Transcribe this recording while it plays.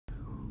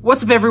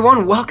What's up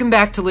everyone, welcome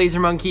back to Laser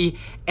Monkey,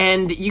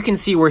 and you can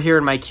see we're here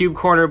in my cube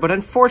corner, but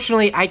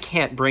unfortunately I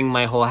can't bring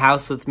my whole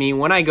house with me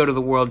when I go to the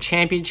World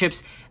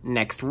Championships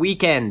next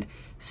weekend.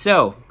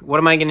 So, what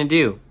am I gonna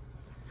do?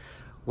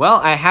 Well,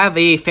 I have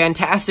a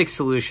fantastic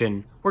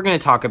solution. We're gonna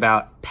talk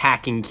about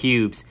packing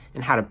cubes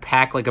and how to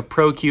pack like a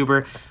pro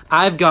cuber.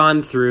 I've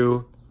gone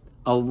through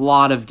a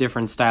lot of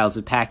different styles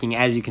of packing,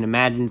 as you can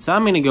imagine, so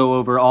I'm gonna go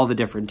over all the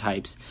different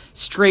types.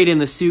 Straight in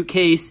the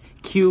suitcase,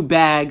 cube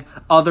bag,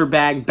 other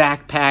bag,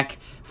 backpack,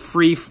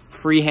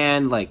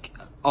 freehand, like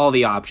all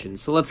the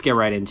options. So let's get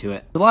right into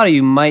it. A lot of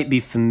you might be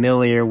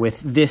familiar with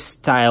this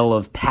style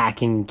of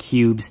packing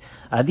cubes.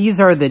 These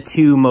are the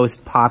two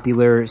most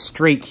popular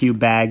straight cube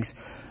bags.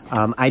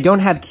 I don't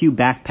have cube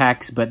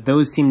backpacks, but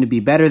those seem to be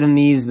better than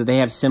these, but they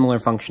have similar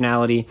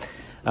functionality.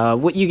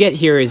 What you get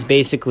here is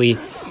basically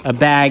a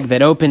bag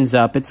that opens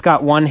up. It's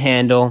got one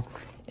handle,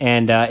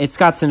 and it's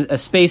got a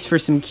space for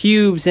some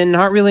cubes and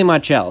not really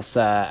much else.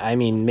 I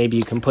mean, maybe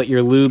you can put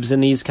your lubes in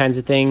these kinds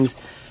of things.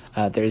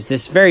 There's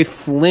this very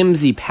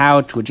flimsy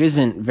pouch, which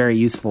isn't very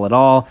useful at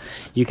all.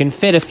 You can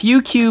fit a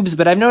few cubes,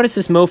 but I've noticed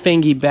this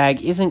Mofangi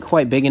bag isn't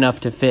quite big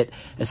enough to fit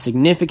a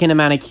significant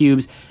amount of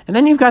cubes. And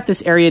then you've got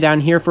this area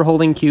down here for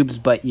holding cubes,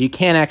 but you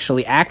can't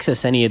actually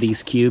access any of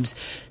these cubes.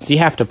 So you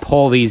have to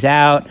pull these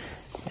out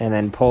and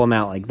then pull them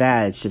out like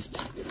that.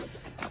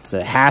 It's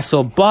a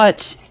hassle.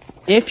 But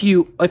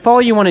if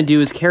all you want to do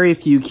is carry a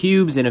few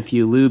cubes and a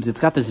few lubes, it's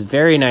got this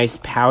very nice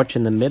pouch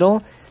in the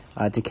middle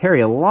to carry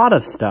a lot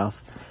of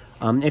stuff.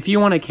 If you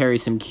want to carry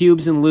some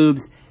cubes and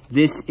lubes,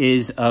 this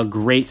is a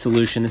great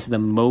solution. This is the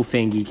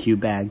Mofangi cube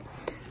bag.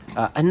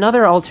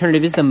 Another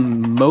alternative is the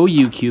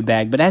Moyu cube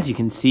bag, but as you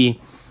can see,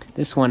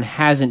 this one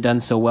hasn't done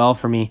so well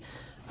for me.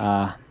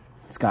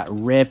 It's got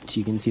ripped.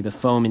 You can see the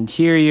foam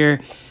interior.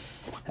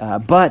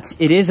 But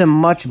it is a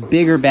much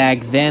bigger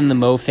bag than the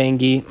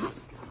Mofangi.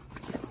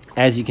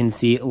 As you can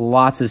see,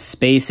 lots of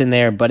space in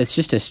there, but it's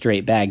just a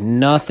straight bag.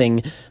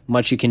 Nothing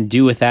much you can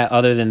do with that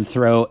other than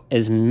throw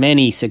as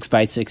many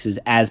 6x6s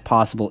as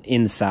possible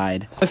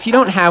inside. If you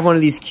don't have one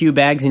of these cube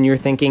bags and you're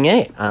thinking,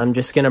 hey, I'm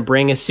just gonna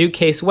bring a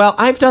suitcase, well,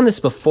 I've done this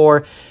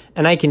before,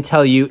 and I can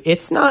tell you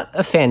it's not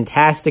a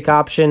fantastic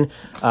option,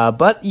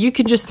 but you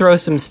can just throw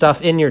some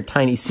stuff in your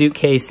tiny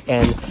suitcase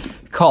and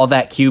call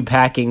that cube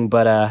packing,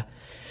 but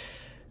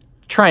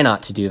try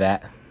not to do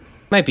that.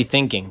 You might be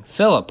thinking,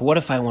 Philip, what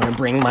if I want to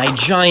bring my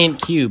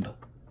giant cube?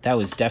 That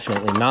was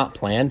definitely not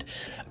planned.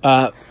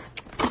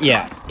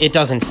 Yeah, it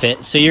doesn't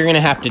fit, so you're going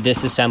to have to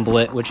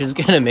disassemble it, which is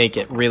going to make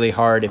it really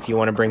hard if you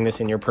want to bring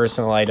this in your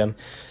personal item.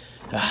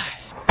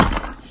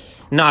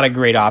 Not a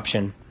great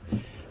option.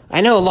 I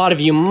know a lot of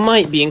you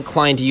might be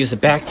inclined to use a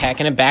backpack,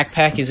 and a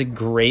backpack is a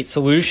great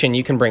solution.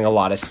 You can bring a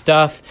lot of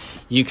stuff.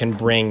 You can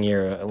bring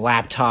your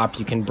laptop.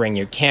 You can bring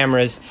your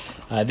cameras.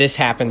 This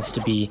happens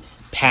to be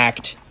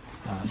packed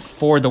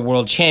for the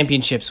World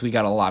Championships. We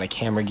got a lot of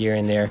camera gear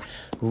in there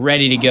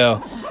ready to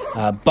go,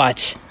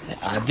 but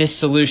this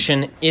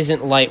solution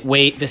isn't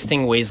lightweight. This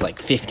thing weighs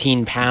like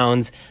 15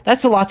 pounds.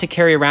 That's a lot to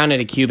carry around at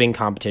a cubing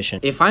competition.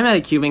 If I'm at a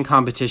cubing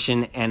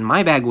competition and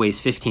my bag weighs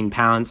 15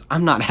 pounds,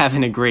 I'm not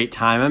having a great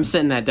time. I'm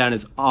setting that down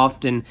as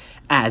often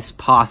as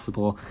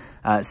possible.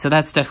 So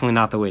that's definitely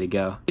not the way to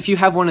go. If you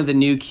have one of the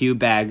new cube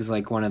bags,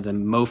 like one of the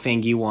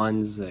Mofangi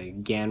ones,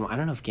 Gan, I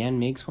don't know if Gan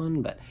makes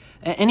one, but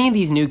any of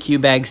these new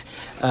cube bags,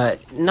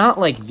 not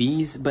like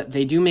these, but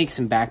they do make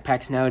some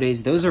backpacks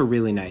nowadays. Those are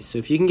really nice. So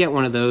if you can get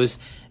one of those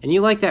and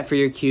you like that for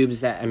your cubes,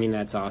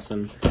 that's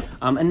awesome.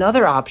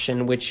 Another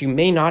option, which you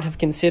may not have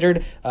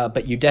considered,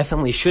 but you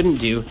definitely shouldn't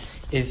do,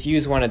 is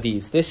use one of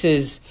these. This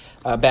is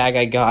a bag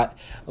I got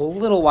a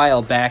little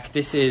while back.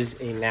 This is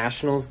a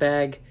Nationals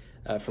bag.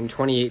 From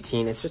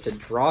 2018. It's just a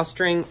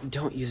drawstring.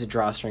 Don't use a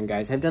drawstring,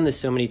 guys. I've done this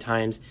so many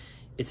times.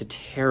 It's a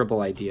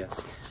terrible idea.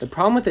 The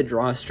problem with the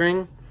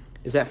drawstring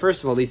is that,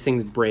 first of all, these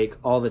things break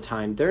all the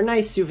time. They're a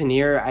nice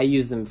souvenir. I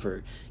use them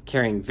for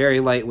carrying very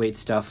lightweight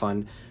stuff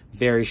on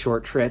very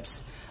short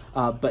trips.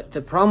 But the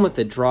problem with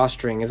the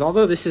drawstring is,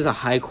 although this is a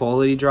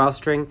high-quality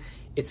drawstring,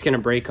 it's going to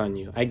break on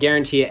you. I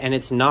guarantee it, and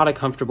it's not a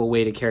comfortable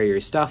way to carry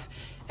your stuff.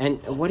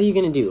 And what are you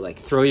going to do? Like,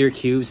 throw your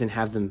cubes and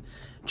have them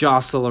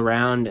jostle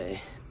around?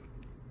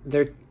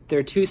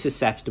 They're too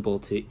susceptible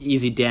to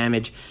easy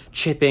damage,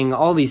 chipping,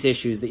 all these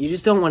issues that you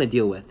just don't want to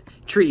deal with.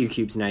 Treat your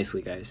cubes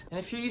nicely, guys. And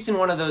if you're using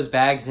one of those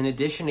bags, in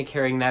addition to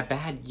carrying that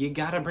bag, you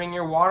gotta bring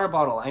your water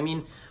bottle. I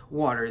mean,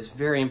 water is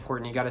very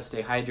important. You gotta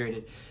stay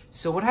hydrated.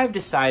 So what I've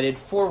decided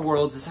for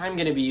Worlds is I'm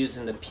gonna be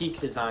using the Peak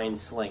Design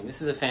Sling.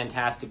 This is a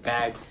fantastic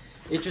bag.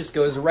 It just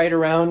goes right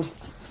around.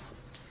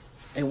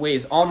 It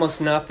weighs almost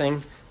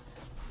nothing.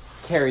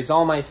 Carries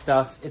all my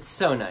stuff. It's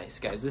so nice,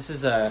 guys. This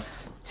is a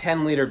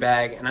 10-liter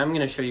bag, and I'm going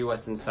to show you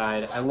what's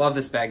inside. I love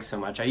this bag so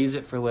much. I use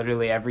it for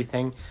literally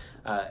everything,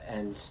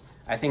 and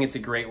I think it's a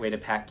great way to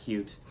pack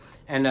cubes.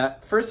 And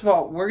first of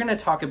all, we're going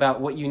to talk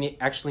about what you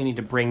actually need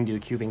to bring to a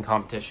cubing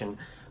competition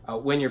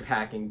when you're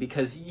packing,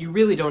 because you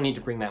really don't need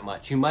to bring that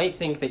much. You might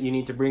think that you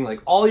need to bring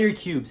like all your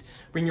cubes,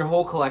 bring your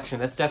whole collection.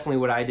 That's definitely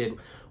what I did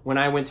when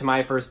I went to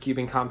my first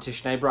cubing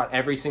competition, I brought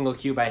every single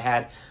cube I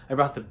had. I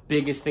brought the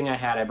biggest thing I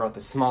had. I brought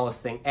the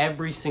smallest thing.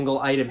 Every single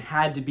item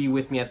had to be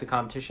with me at the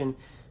competition.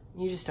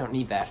 You just don't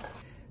need that.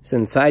 So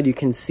inside you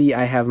can see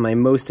I have my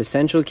most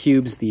essential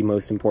cubes, the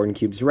most important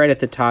cubes right at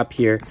the top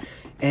here.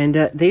 And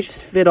they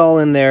just fit all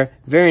in there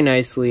very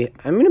nicely.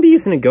 I'm going to be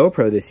using a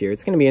GoPro this year.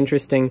 It's going to be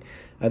interesting.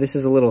 This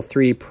is a little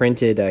 3D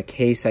printed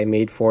case I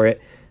made for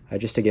it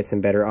just to get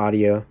some better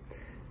audio.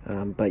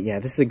 But yeah,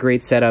 this is a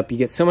great setup. You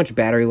get so much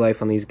battery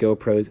life on these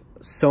GoPros,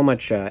 so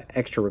much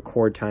extra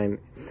record time,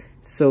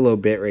 so low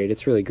bitrate.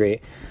 It's really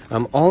great.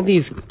 All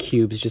these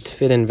cubes just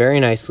fit in very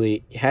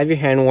nicely. You have your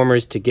hand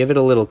warmers to give it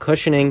a little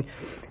cushioning,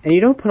 and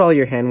you don't put all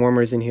your hand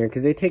warmers in here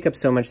because they take up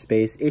so much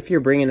space if you're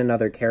bringing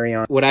another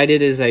carry-on. What I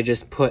did is I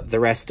just put the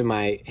rest of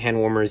my hand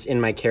warmers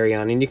in my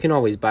carry-on, and you can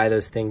always buy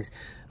those things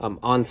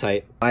on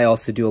site. I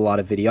also do a lot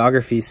of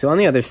videography, so on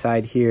the other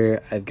side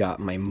here I've got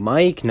my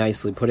mic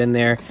nicely put in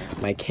there,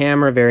 my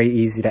camera very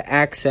easy to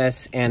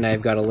access, and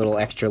I've got a little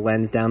extra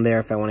lens down there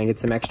if I want to get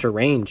some extra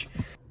range.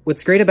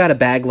 What's great about a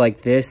bag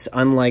like this,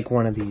 unlike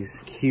one of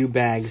these cube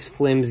bags,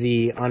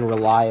 flimsy,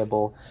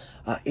 unreliable,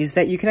 is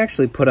that you can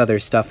actually put other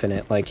stuff in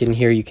it. Like in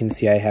here you can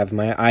see I have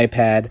my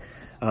iPad,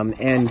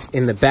 and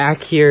in the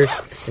back here,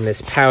 in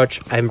this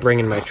pouch, I'm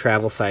bringing my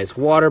travel size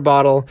water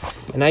bottle,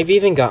 and I've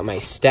even got my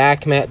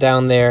stack mat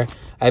down there.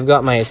 I've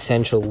got my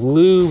essential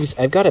lubes.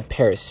 I've got a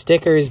pair of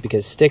stickers,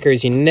 because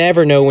stickers, you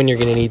never know when you're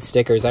gonna need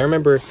stickers. I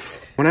remember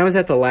when I was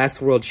at the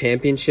last World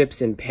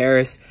Championships in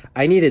Paris,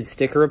 I needed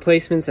sticker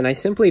replacements, and I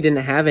simply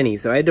didn't have any,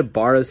 so I had to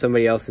borrow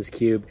somebody else's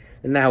cube,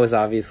 and that was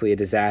obviously a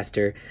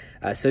disaster.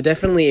 So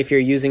definitely, if you're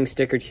using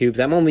sticker cubes,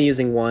 I'm only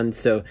using one,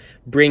 so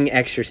bring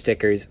extra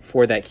stickers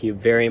for that cube.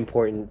 Very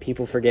important.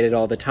 People forget it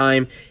all the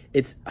time.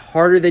 It's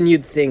harder than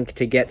you'd think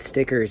to get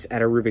stickers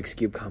at a Rubik's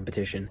Cube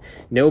competition.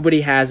 Nobody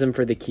has them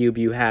for the cube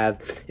you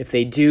have. If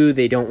they do,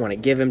 they don't want to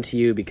give them to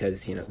you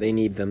because, you know, they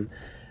need them.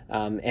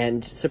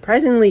 And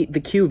surprisingly,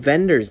 the cube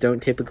vendors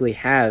don't typically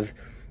have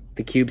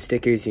the cube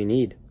stickers you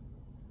need.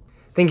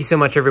 Thank you so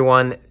much,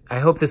 everyone. I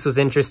hope this was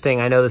interesting.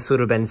 I know this would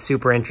have been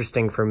super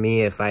interesting for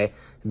me if I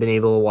had been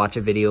able to watch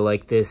a video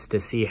like this to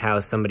see how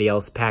somebody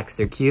else packs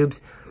their cubes.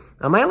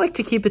 I like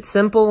to keep it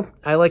simple.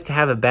 I like to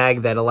have a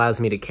bag that allows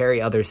me to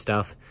carry other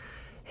stuff.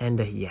 And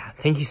yeah,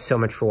 thank you so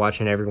much for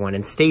watching, everyone.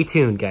 And stay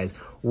tuned, guys.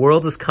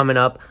 World is coming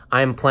up.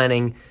 I'm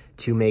planning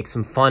to make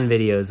some fun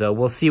videos.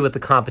 We'll see what the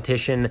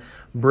competition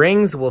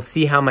brings. We'll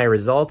see how my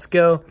results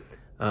go.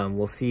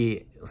 We'll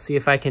see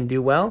if I can do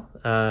well.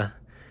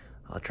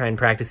 I'll try and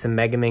practice some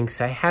Megaminx.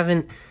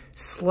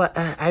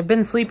 I've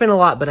been sleeping a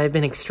lot, but I've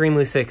been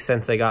extremely sick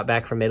since I got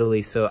back from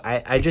Italy, so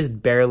I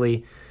just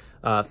barely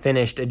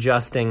finished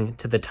adjusting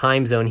to the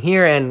time zone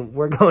here, and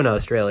we're going to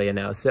Australia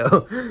now,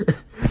 so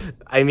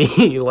I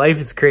mean, life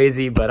is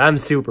crazy, but I'm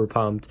super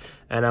pumped.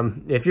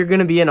 And if you're going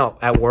to be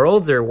at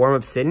Worlds or Warm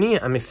Up Sydney,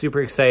 I'm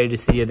super excited to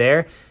see you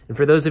there. And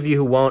for those of you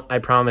who won't, I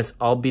promise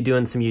I'll be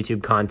doing some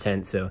YouTube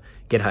content, so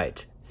get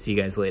hyped. See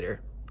you guys later.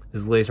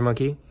 This is Laser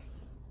Monkey.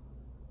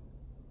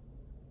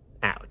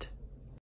 Out.